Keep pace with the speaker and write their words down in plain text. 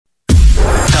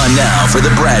on now for the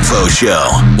Bradfo Show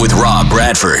with Rob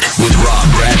Bradford.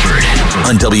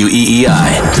 On WEEI.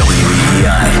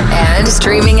 And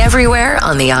streaming everywhere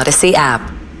on the Odyssey app.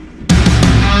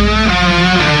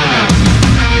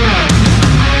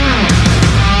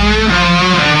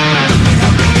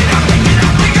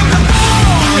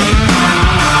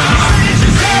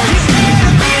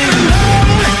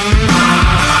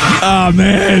 Oh,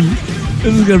 man.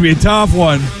 This is going to be a tough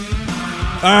one.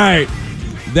 All right.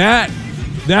 That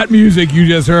music you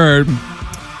just heard,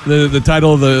 the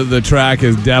title of the track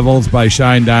is Devils by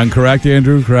Shinedown. Correct,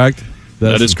 Andrew? Correct?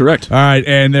 That is correct. All right,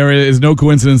 and there is no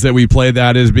coincidence that we played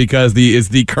that is because it's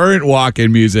the current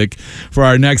walk-in music for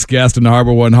our next guest in the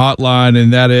Harbor One Hotline,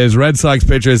 and that is Red Sox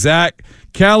pitcher Zach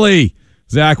Kelly.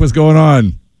 Zach, what's going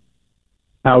on?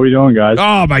 How are we doing, guys?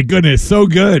 Oh, my goodness, so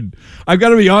good. I've got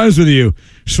to be honest with you.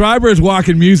 Schreiber's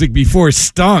walk-in music before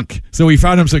stunk, so we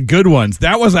found him some good ones.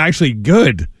 That was actually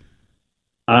good.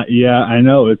 Yeah, I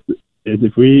know.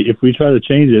 If we try to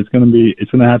change it, it's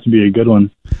gonna have to be a good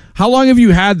one. How long have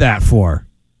you had that for?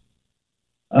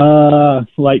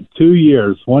 Like 2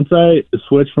 years. Once I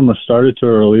switched from a starter to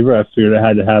a reliever, I figured I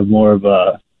had to have more of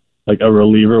a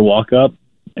reliever walk up,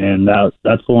 and that's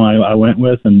the one I went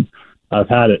with, and I've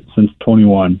had it since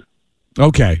 21.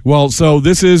 Okay, well, so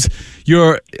this is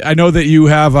I know that you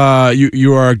have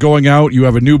you are going out. You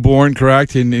have a newborn,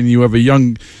 correct? And you have a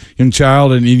young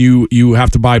child, and you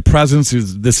have to buy presents.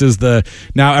 This is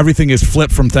now everything is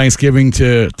flipped from Thanksgiving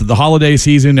to the holiday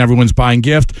season. Everyone's buying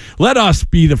gift. Let us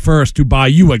be the first to buy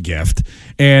you a gift,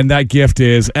 and that gift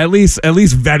is at least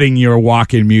vetting your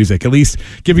walk-in music, at least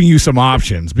giving you some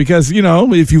options, because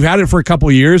if you've had it for a couple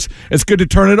of years, it's good to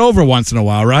turn it over once in a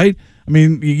while, right? I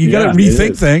mean, you got to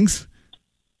rethink things.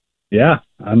 Yeah,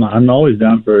 I'm always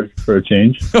down for a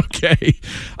change. Okay.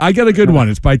 I got a good one.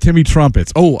 It's by Timmy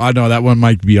Trumpets. Oh, I know that one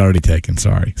might be already taken.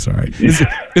 Sorry. Is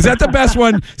that the best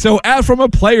one? So from a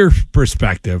player's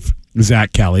perspective,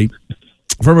 Zach Kelly,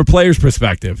 from a player's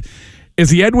perspective, is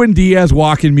the Edwin Diaz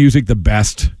walk-in music the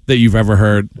best that you've ever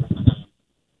heard?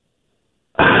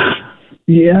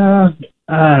 Yeah,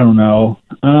 I don't know.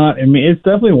 I mean, it's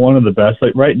definitely one of the best.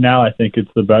 Like right now, I think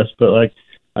it's the best, but like,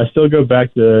 I still go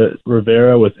back to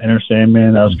Rivera with Enter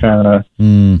Sandman. I was kind of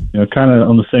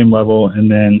on the same level. And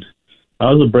then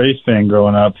I was a Braves fan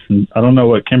growing up, and I don't know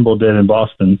what Kimbrel did in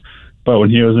Boston, but when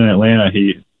he was in Atlanta,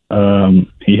 he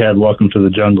had Welcome to the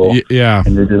Jungle. Yeah,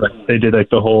 and they did like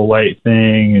the whole light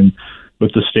thing and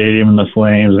with the stadium and the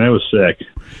flames, and it was sick.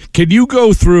 Can you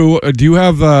go through? Do you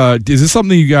have? Is this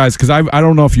something you guys? Because I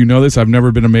don't know if you know this. I've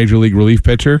never been a major league relief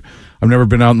pitcher. I've never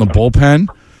been out in the bullpen.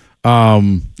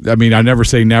 I mean, I never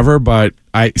say never, but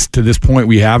to this point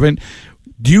we haven't.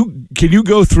 Can you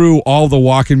go through all the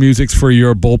walk-in musics for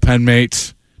your bullpen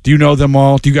mates? Do you know them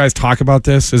all? Do you guys talk about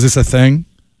this? Is this a thing?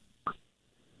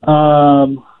 Not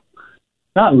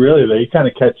really. They kind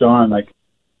of catch on. Like,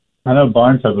 I know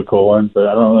Barnes has a cool one, but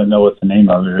I don't really know what the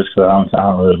name of it is because I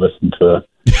don't really listen to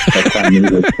that kind of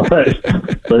music.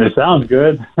 But it sounds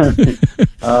good.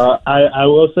 I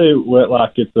will say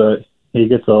Whitlock gets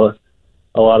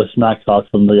a lot of smack talk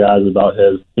from the guys about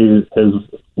his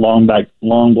long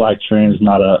black train is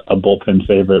not a bullpen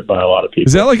favorite by a lot of people.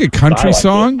 Is that like a country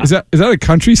song? Is that a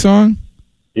country song?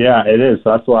 Yeah, it is.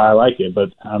 That's why I like it.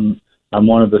 But I'm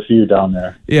one of the few down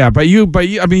there. Yeah, but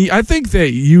I mean, I think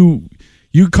that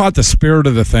you caught the spirit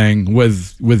of the thing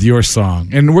with your song,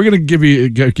 and we're going to give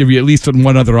you at least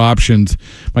one other option.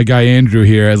 My guy Andrew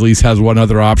here at least has one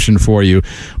other option for you,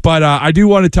 but I do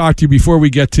want to talk to you before we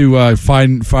get to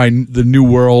find the new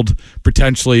world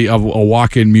potentially of a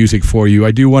walk-in music for you.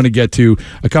 I do want to get to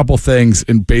a couple things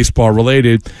in baseball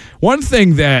related. One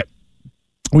thing that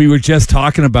we were just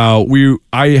talking about,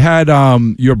 I had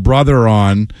your brother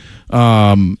on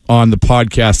the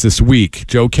podcast this week,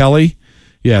 Joe Kelly.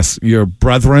 Yes, your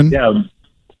brethren.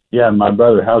 Yeah, my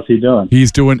brother. How's he doing?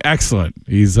 He's doing excellent.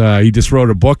 He just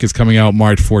wrote a book. It's coming out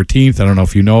March 14th. I don't know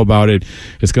if you know about it.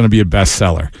 It's going to be a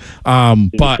bestseller.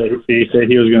 But he said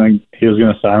he was going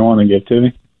to sign one and give to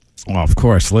me. Well, of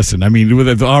course. Listen, I mean,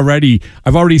 I've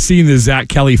already seen the Zach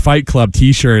Kelly Fight Club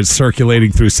T-shirts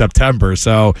circulating through September.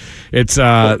 So it's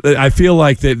I feel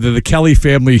like the Kelly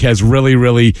family has really,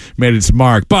 really made its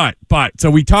mark. But so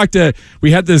we had the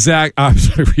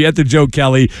Joe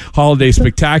Kelly Holiday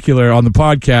Spectacular on the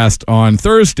podcast on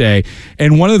Thursday,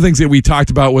 and one of the things that we talked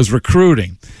about was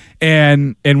recruiting.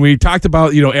 And we talked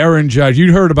about, Aaron Judge.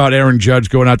 You heard about Aaron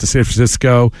Judge going out to San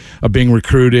Francisco, being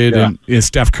recruited, and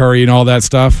Steph Curry and all that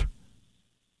stuff.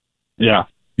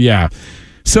 Yeah.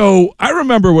 So I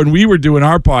remember when we were doing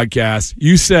our podcast,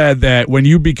 you said that when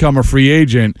you become a free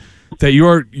agent, that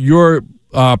your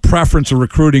preference of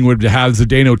recruiting would have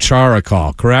Zdeno Chara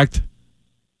call, correct?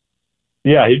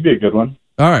 Yeah, he'd be a good one.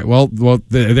 All right, well,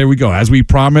 there we go. As we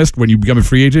promised, when you become a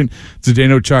free agent,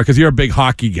 Zdeno Chara, because you're a big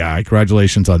hockey guy.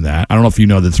 Congratulations on that. I don't know if you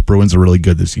know that the Bruins are really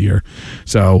good this year.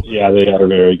 So yeah, they are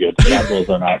very good. The Capitals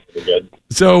are not very good.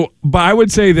 So, but I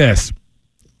would say this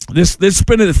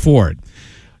spin it forward.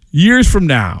 Years from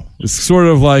now, it's sort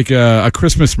of like a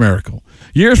Christmas miracle.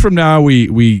 Years from now,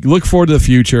 we look forward to the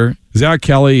future. Zach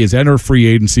Kelly has entered free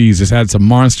agency. He's just had some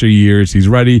monster years. He's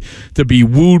ready to be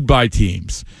wooed by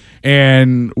teams.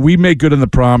 And we make good on the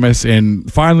promise.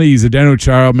 And finally, Zdeno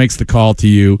Chara makes the call to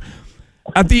you.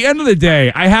 At the end of the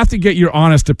day, I have to get your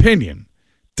honest opinion.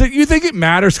 Do you think it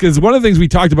matters? Because one of the things we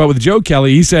talked about with Joe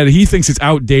Kelly, he said he thinks it's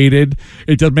outdated.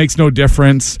 It makes no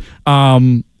difference.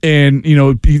 And,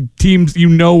 teams,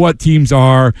 what teams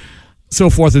are, so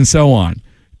forth and so on.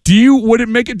 Would it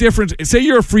make a difference? Say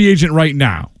you're a free agent right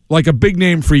now, like a big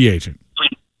name free agent.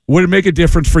 Would it make a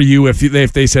difference for you if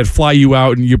they said fly you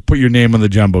out and you put your name on the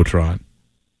Jumbotron?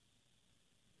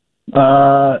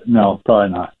 No, probably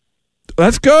not.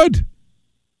 That's good.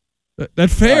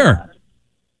 That's fair.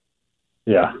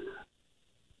 Yeah.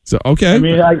 So okay. I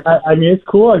mean, I mean, it's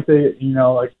cool. Like they,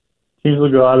 like teams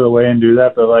will go out of the way and do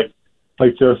that, but like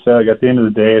Joe said, like at the end of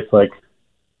the day, it's like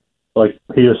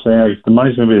he was saying, like, the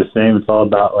money's gonna be the same. It's all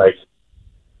about like,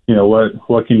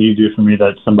 what can you do for me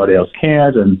that somebody else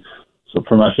can't, and so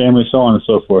for my family, so on and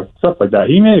so forth, stuff like that.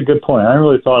 He made a good point. I didn't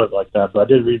really thought of it like that, but I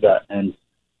did read that, and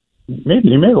he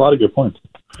made a lot of good points.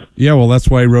 Yeah, well, that's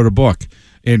why he wrote a book.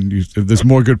 And there's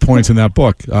more good points in that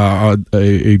book.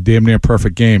 A damn near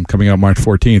perfect game coming out March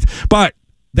 14th. But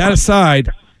that aside,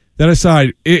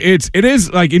 it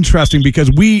is like interesting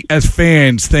because we as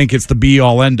fans think it's the be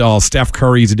all end all. Steph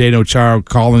Curry, Zdeno Chara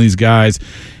calling these guys,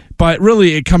 but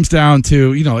really it comes down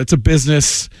to it's a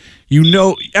business.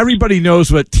 Everybody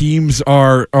knows what teams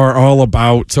are all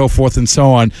about, so forth and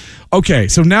so on. Okay,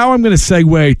 so now I'm going to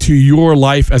segue to your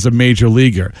life as a major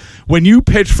leaguer. When you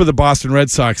pitched for the Boston Red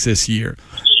Sox this year,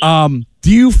 do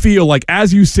you feel like,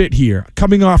 as you sit here,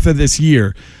 coming off of this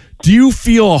year, do you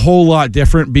feel a whole lot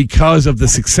different because of the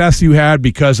success you had,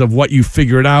 because of what you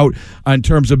figured out in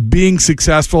terms of being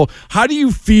successful? How do you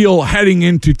feel heading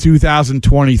into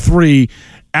 2023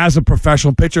 as a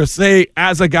professional pitcher, say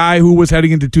as a guy who was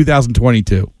heading into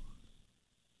 2022?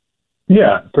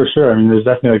 Yeah, for sure. I mean, there's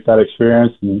definitely like that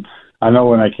experience. And I know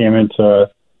when I came into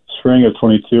spring of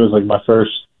 22, it was like my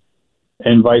first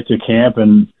invite to camp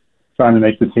and trying to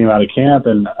make the team out of camp.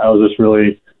 And I was just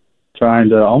really trying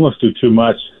to almost do too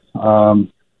much and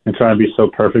trying to be so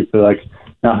perfect that like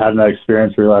not having that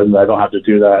experience, realizing that I don't have to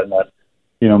do that and that,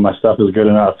 my stuff is good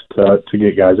enough to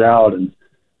get guys out. And,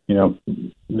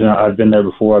 I've been there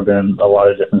before. I've been in a lot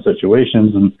of different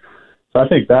situations, and so I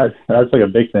think that's like a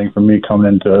big thing for me coming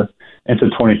into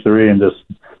 23 and just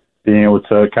being able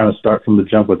to kind of start from the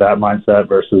jump with that mindset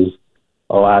versus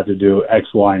I have to do X,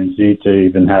 Y, and Z to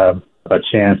even have a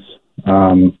chance.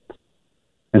 And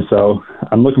so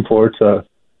I'm looking forward to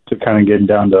kind of getting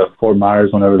down to Fort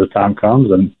Myers whenever the time comes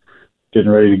and getting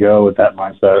ready to go with that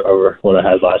mindset over what I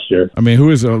had last year. I mean,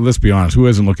 let's be honest, who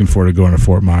isn't looking forward to going to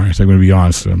Fort Myers? I'm going to be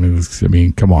honest. I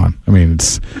mean, come on. I mean,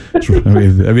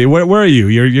 where are you?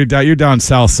 You're down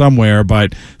south somewhere,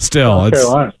 but still, South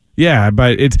Carolina. Yeah,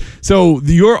 but so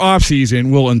your off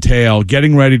season will entail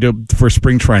getting ready for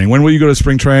spring training. When will you go to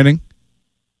spring training?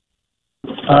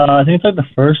 I think it's like the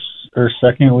first or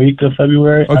second week of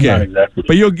February. Okay, I'm not exactly.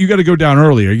 But you got to go down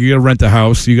earlier. You got to rent a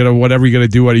house. You got to whatever you got to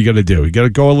do. What you got to do? You got to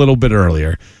go a little bit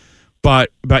earlier. But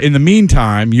in the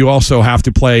meantime, you also have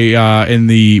to play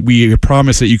we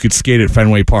promised that you could skate at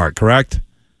Fenway Park, correct?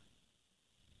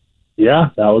 Yeah,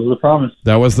 that was the promise.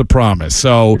 That was the promise.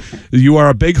 So you are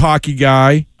a big hockey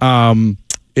guy, and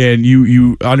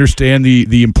you understand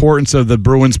the importance of the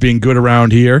Bruins being good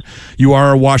around here. You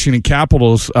are a Washington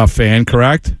Capitals fan,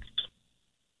 correct?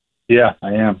 Yeah,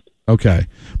 I am. Okay.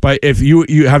 But if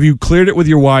you have you cleared it with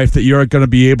your wife that you're going to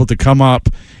be able to come up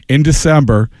in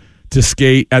December to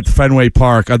skate at Fenway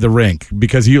Park at the rink?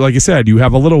 Because you, like you said, you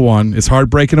have a little one. It's hard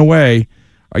breaking away.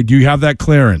 Do you have that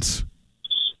clearance?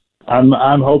 I'm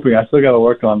hoping. I still got to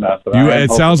work on that. But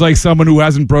it sounds like someone who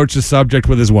hasn't broached the subject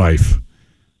with his wife.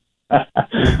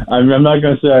 I'm not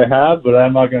going to say I have, but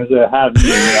I'm not going to say I haven't.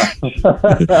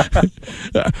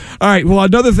 All right. Well,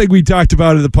 another thing we talked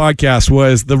about in the podcast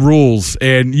was the rules,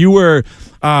 and you were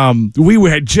we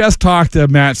had just talked to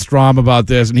Matt Strom about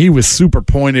this, and he was super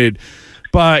pointed.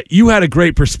 But you had a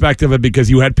great perspective of it because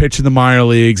you had pitched in the minor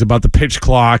leagues about the pitch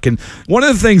clock, and one of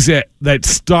the things that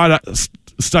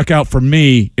stuck out for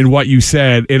me in what you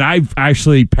said, and I've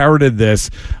actually parroted this.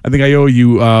 I think I owe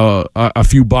you a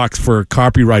few bucks for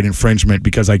copyright infringement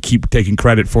because I keep taking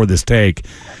credit for this take.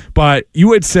 But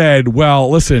you had said, well,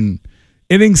 listen,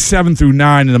 innings 7 through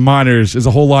 9 in the minors is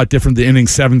a whole lot different than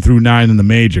innings 7 through 9 in the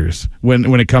majors when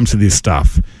it comes to this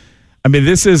stuff. I mean,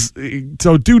 this is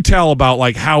so. Do tell about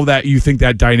like how that you think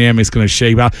that dynamic is going to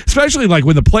shape out, especially like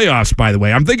with the playoffs. By the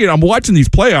way, I'm watching these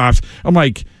playoffs. I'm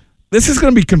like, this is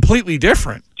going to be completely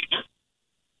different.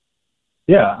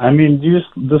 Yeah, I mean, you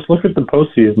just look at the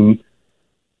postseason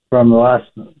from the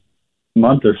last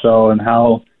month or so, and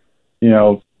how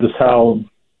just how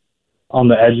on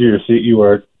the edge of your seat you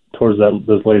were towards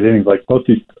those late innings. Like both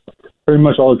these, pretty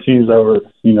much all the teams that were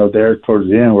there towards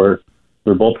the end were.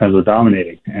 Their bullpens are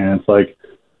dominating, and it's like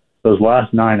those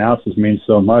last 9 outs just means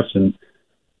so much, and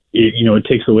it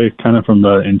takes away kind of from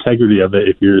the integrity of it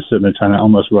if you're sitting there trying to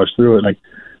almost rush through it. Like,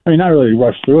 I mean, not really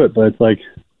rush through it, but it's like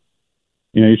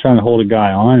you're trying to hold a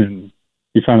guy on, and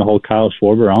you're trying to hold Kyle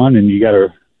Schwarber on, and you got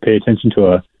to pay attention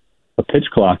to a pitch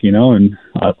clock, and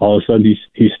all of a sudden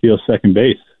he steals second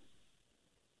base.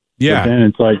 Yeah. But then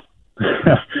it's like,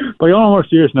 but on a more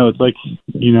serious note, it's like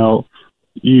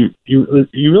You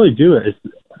really do it.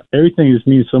 Everything just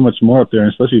means so much more up there,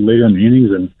 and especially later in the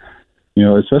innings, and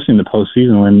especially in the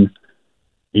postseason when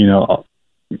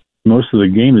most of the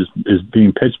game is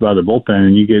being pitched by the bullpen,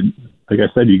 and you get, like I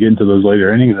said, you get into those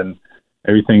later innings, and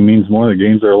everything means more. The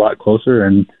games are a lot closer,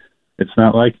 and it's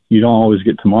not like you don't always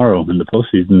get tomorrow in the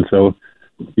postseason. So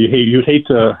you'd hate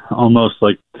to almost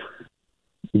like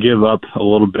give up a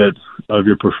little bit of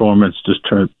your performance just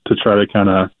to try to kind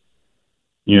of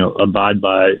abide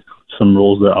by some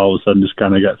rules that all of a sudden just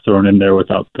kind of got thrown in there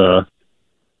without the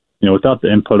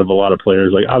input of a lot of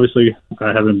players. Like, obviously,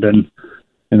 I haven't been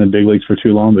in the big leagues for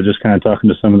too long, but just kind of talking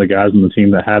to some of the guys on the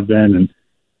team that have been and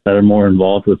that are more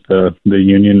involved with the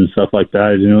union and stuff like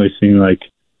that, it didn't really seem like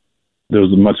there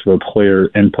was much of a player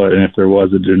input, and if there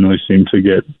was, it didn't really seem to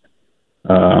get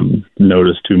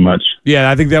noticed too much. Yeah,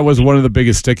 I think that was one of the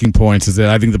biggest sticking points, is that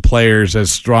I think the players,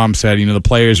 as Strom said, the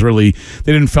players really,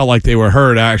 they didn't feel like they were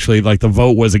heard, actually, like the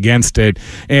vote was against it.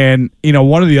 And,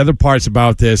 one of the other parts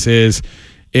about this is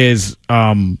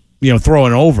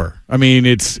throwing over. I mean,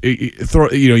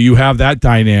 you have that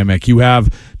dynamic. You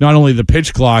have not only the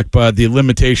pitch clock, but the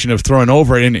limitation of throwing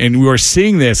over. And we were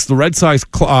seeing this. The Red Sox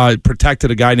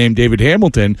protected a guy named David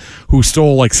Hamilton who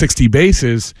stole like 60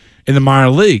 bases in the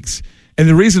minor leagues. And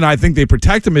the reason I think they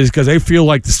protect him is because they feel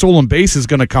like the stolen base is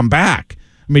going to come back.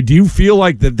 I mean, do you feel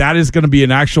like that is going to be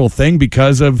an actual thing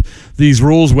because of these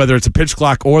rules, whether it's a pitch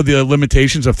clock or the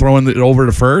limitations of throwing it over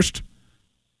to first?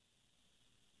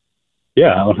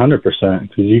 Yeah, 100%.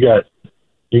 Because you got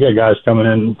guys coming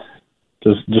in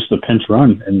just a pinch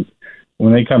run, and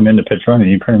when they come in to pitch running,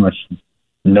 you pretty much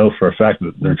know for a fact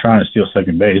that they're trying to steal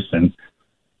second base. And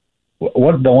the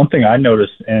one thing I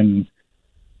noticed in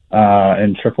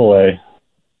AAA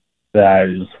that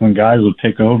is when guys would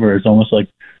pick over, it's almost like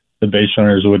the base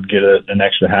runners would get an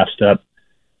extra half step.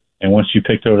 And once you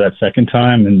picked over that second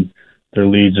time, and their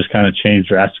lead just kind of changed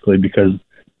drastically, because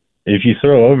if you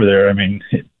throw over there, I mean,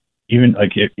 even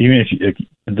if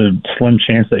the slim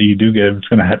chance that you do get, it's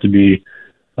going to have to be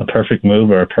a perfect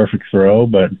move or a perfect throw.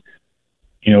 But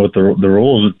with the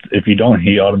rules, if you don't,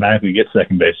 he automatically gets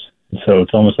second base. So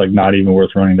it's almost like not even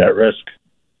worth running that risk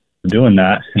of doing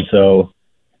that. And so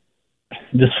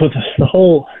just with the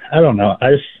whole, I don't know.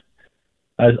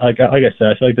 Like I said,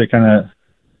 I feel like they're kind of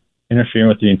interfering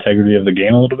with the integrity of the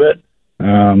game a little bit.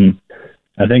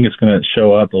 I think it's going to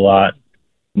show up a lot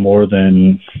more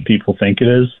than people think it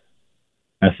is.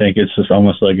 I think it's just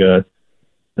almost like they're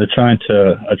trying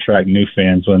to attract new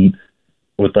fans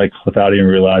without even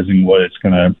realizing what it's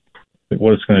gonna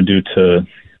do to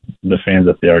the fans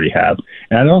that they already have.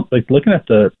 And I don't like looking at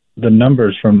the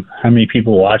numbers from how many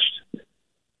people watched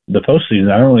the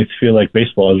postseason. I don't really feel like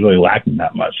baseball is really lacking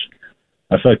that much.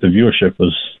 I feel like the viewership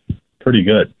was pretty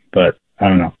good, but I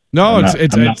don't know. No,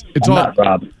 it's all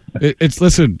Rob.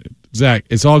 Listen, Zach,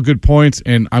 it's all good points,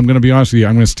 and I'm going to be honest with you.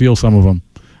 I'm going to steal some of them.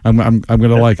 I'm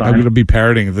going to be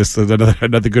parroting this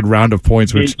another good round of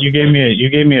points. Which you gave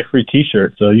me a free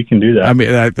T-shirt, so you can do that. I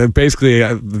mean, basically,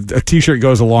 a T-shirt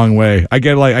goes a long way. I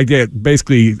get a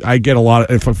lot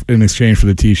in exchange for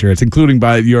the T-shirts, including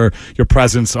by your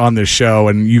presence on this show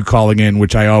and you calling in,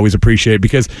 which I always appreciate,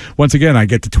 because once again, I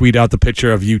get to tweet out the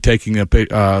picture of you taking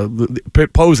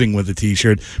posing with the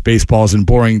T-shirt. Baseball isn't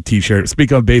boring T-shirt.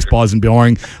 Speaking of baseball isn't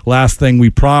boring, last thing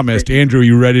we promised. Andrew,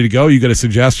 you ready to go? You got a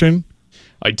suggestion?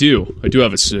 I do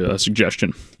have a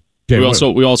suggestion. Okay,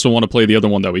 we also want to play the other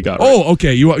one that we got. Oh, right?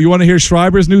 Okay. You want to hear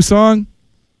Schreiber's new song?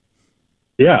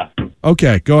 Yeah.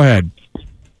 Okay, go ahead.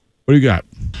 What do you got?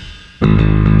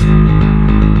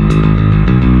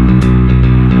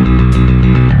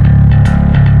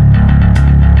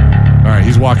 All right,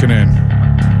 he's walking in.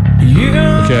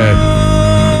 Okay.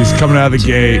 He's coming out of the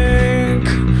gate.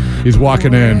 He's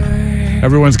walking in.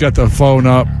 Everyone's got the phone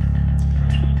up.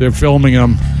 They're filming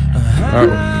him. All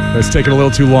right, it's taking a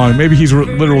little too long. Maybe he's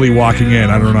literally walking in.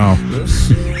 I don't know.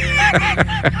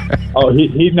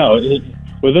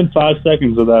 Within 5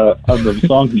 seconds of the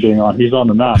song being on, he's on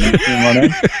the map. You see him run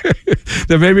in?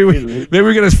 Then maybe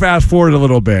we're gonna fast forward a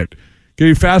little bit. Can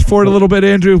you fast forward a little bit,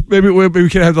 Andrew? Maybe we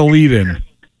can have the lead in.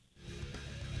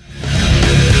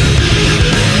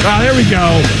 Ah, there we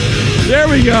go. There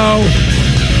we go.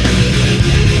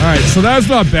 All right, so that's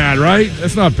not bad, right?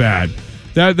 That's not bad.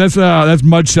 That's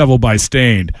Mud Shovel by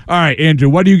Stained. All right, Andrew,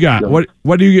 what do you got?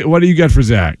 What do you got for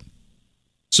Zach?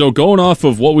 So going off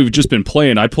of what we've just been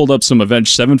playing, I pulled up some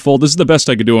Avenged Sevenfold. This is the best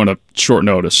I could do on a short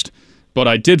notice. But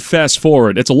I did fast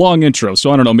forward. It's a long intro,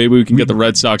 so I don't know. Maybe we can get the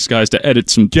Red Sox guys to edit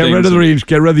some things. Get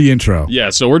rid of the intro.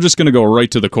 Yeah, so we're just going to go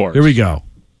right to the chorus. Here we go.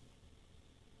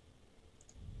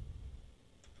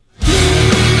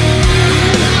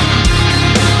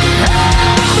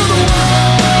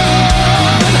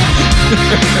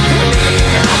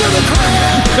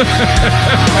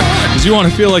 Because you want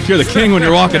to feel like you're the king when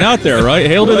you're walking out there, right?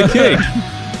 Hail to the king.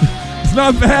 It's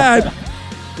not bad.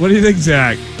 What do you think,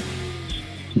 Zach?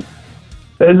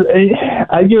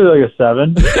 I'd give it like a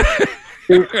 7.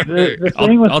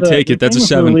 I'll take it. That's a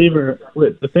 7.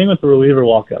 The thing with the reliever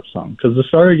walk-up song, because the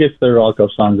starter gets their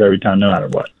walk-up songs every time, no matter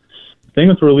what. The thing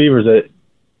with relievers that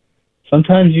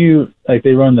sometimes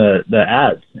they run the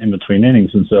ads in between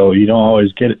innings, and so you don't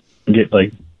always get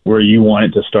like where you want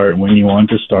it to start and when you want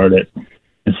to start it.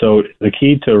 And so the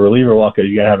key to a reliever walk-up,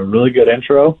 you got to have a really good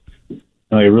intro and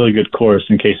like a really good chorus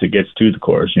in case it gets to the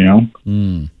chorus, you know?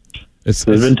 There's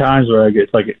been times where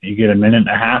you get a minute and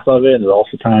a half of it, and there's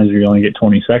also times where you only get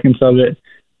 20 seconds of it.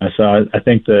 And so I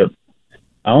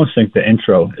almost think the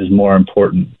intro is more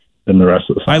important than the rest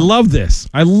of the song. I love this.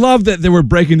 I love that they were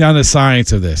breaking down the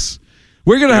science of this.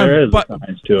 We're gonna there is a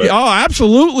science to it. Oh,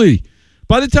 absolutely.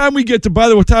 By the time we get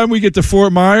to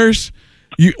Fort Myers,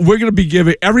 we're going to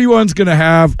be everyone's going to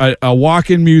have a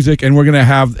walk-in music, and we're going to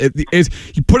have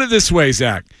you put it this way,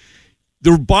 Zach.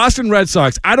 The Boston Red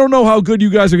Sox, I don't know how good you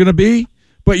guys are going to be,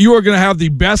 but you are going to have the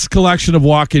best collection of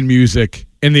walk-in music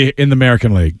in the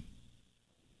American League.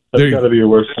 That's got to be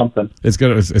worth something.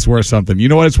 It's worth something. You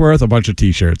know what it's worth? A bunch of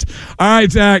T-shirts. All right,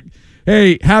 Zach.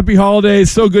 Hey, happy holidays.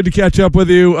 So good to catch up with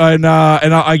you, and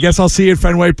I guess I'll see you at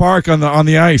Fenway Park on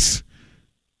the ice.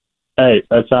 Hey,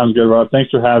 that sounds good, Rob. Thanks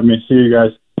for having me. See you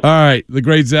guys. All right, the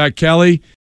great Zach Kelly.